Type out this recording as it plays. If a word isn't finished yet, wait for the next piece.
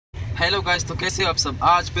Hello guys, तो कैसे हो आप सब।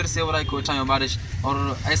 आज फिर से हो रहा है क्वेटा में बारिश।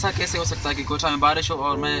 और ऐसा कैसे हो सकता है कि क्वेटा में बारिश हो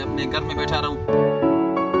और मैं अपने घर में बैठा रहूं।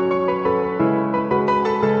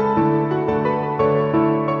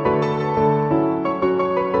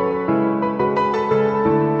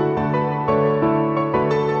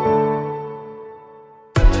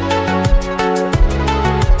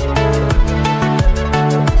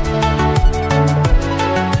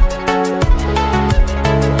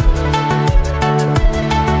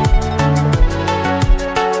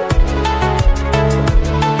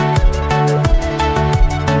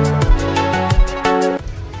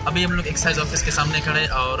 अभी हम लोग एक्साइज ऑफिस के सामने खड़े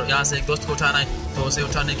और यहाँ से एक दोस्त को उठाना है, तो उसे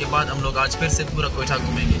उठाने के बाद हम लोग आज फिर से पूरा क्वेटा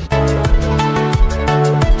घूमेंगे।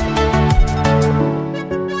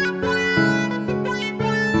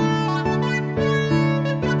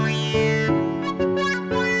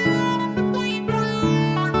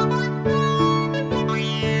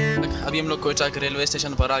 अभी हम लोग क्वेटा के रेलवे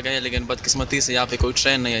स्टेशन पर आ गए हैं, लेकिन बदकिस्मती से यहाँ पे कोई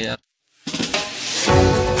ट्रेन नहीं है यार।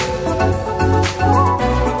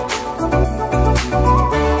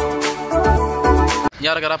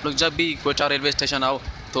 यार अगर आप लोग जब भी क्वेटा रेलवे स्टेशन आओ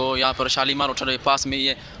तो यहाँ पर शालीमार होटल पास में ही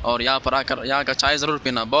है, और यहाँ पर आकर यहाँ का चाय ज़रूर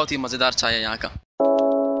पीना, बहुत ही मज़ेदार चाय है यहाँ का।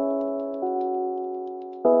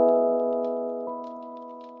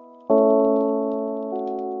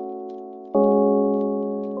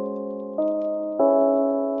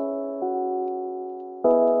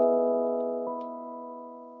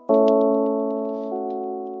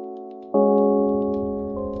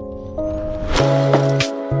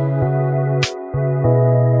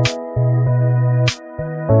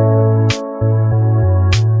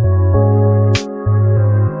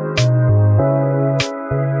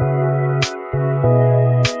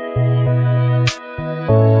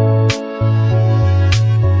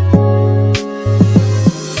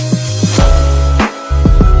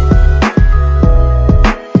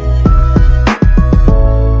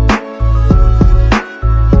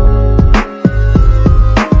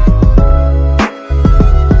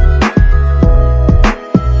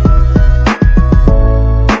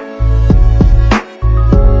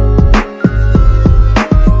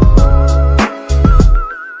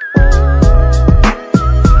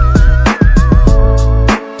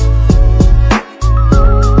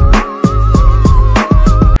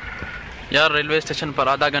 यार रेलवे स्टेशन पर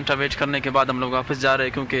आधा घंटा वेट करने के बाद हम लोग वापस जा रहे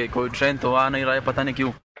हैं, क्योंकि कोई ट्रेन तो आ नहीं रहा है, पता नहीं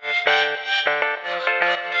क्यों।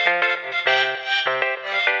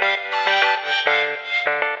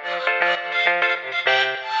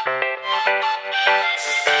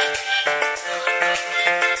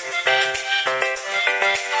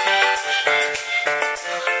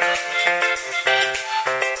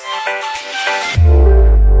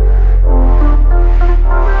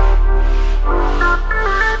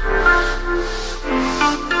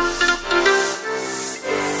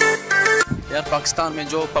 यार पाकिस्तान में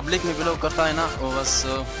जो पब्लिक में बिलोंग करता है ना, वो बस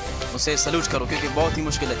उसे सल्यूट करो, क्योंकि बहुत ही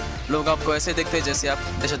मुश्किल है। लोग आपको ऐसे देखते हैं जैसे आप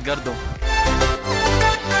दहशतगर्द हो।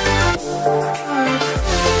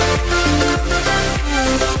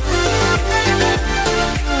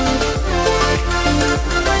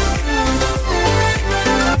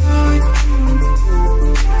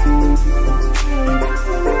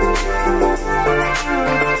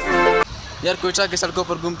 यार क्वेटा की सड़कों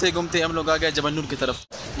पर घूमते घूमते हम लोग आ गए जबलनूर की तरफ।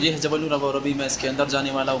 ये है जबलनूर, और अभी मैं इसके अंदर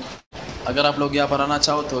जाने वाला हूँ। अगर आप लोग यहाँ पर आना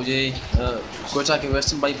चाहो तो ये क्वेटा के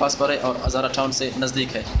वेस्टर्न बाईपास पर है और हज़ारा टाउन से नज़दीक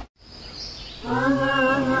है।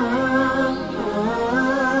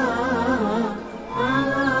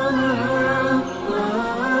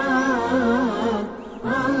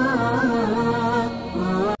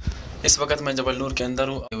 इस वक्त मैं जबलनूर के अंदर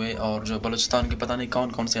हूँ, और जो बलूचिस्तान के पता नहीं कौन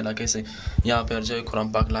कौन से इलाके से यहाँ पर जो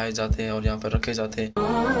कुरान पाक लाए जाते हैं और यहाँ पर रखे जाते हैं।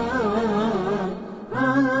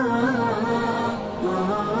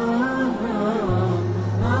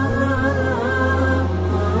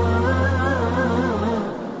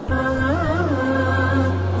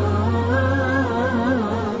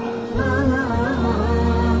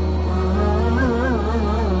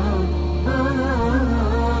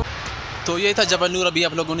 तो ये था जबलनूर। अभी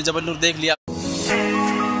आप लोगों ने जबलनूर देख लिया।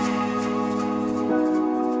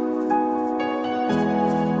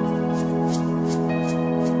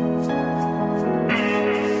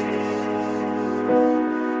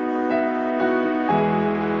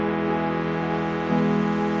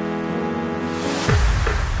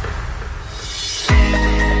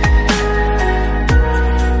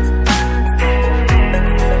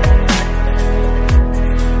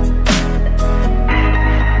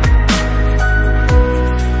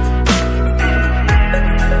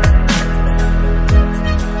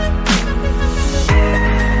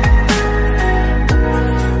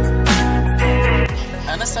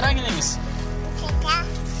 चला कि नहीं मिस?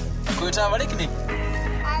 क्वेटा वड़ी कि नहीं?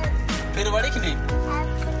 फिर वड़ी कि नहीं?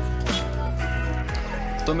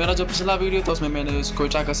 तो मेरा जो पिछला वीडियो था उसमें मैंने इस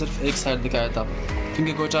क्वेटा का सिर्फ एक साइड दिखाया था,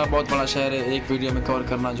 क्योंकि क्वेटा बहुत बड़ा शहर है, एक वीडियो में कवर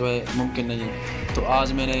करना जो है मुमकिन नहीं है। तो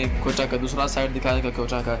आज मैंने क्वेटा का दूसरा साइड दिखाया कि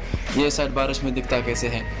क्वेटा का ये साइड बारिश में दिखता कैसे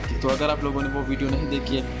है। तो अगर आप लोगों ने वो वीडियो नहीं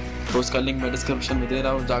देखी है तो उसका लिंक मैं डिस्क्रिप्शन में दे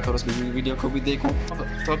रहा हूँ, जाकर उस वीडियो को भी देखो।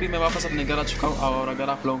 तो अभी मैं वापस अपने घर आ चुका हूँ, और अगर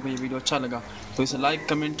आप लोगों को ये वीडियो अच्छा लगा तो इसे लाइक,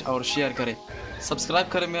 कमेंट और शेयर करें। सब्सक्राइब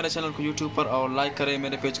करें मेरे चैनल को यूट्यूब पर, और लाइक करें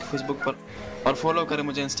मेरे पेज को फेसबुक पर, और फॉलो करें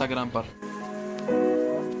मुझे इंस्टाग्राम पर।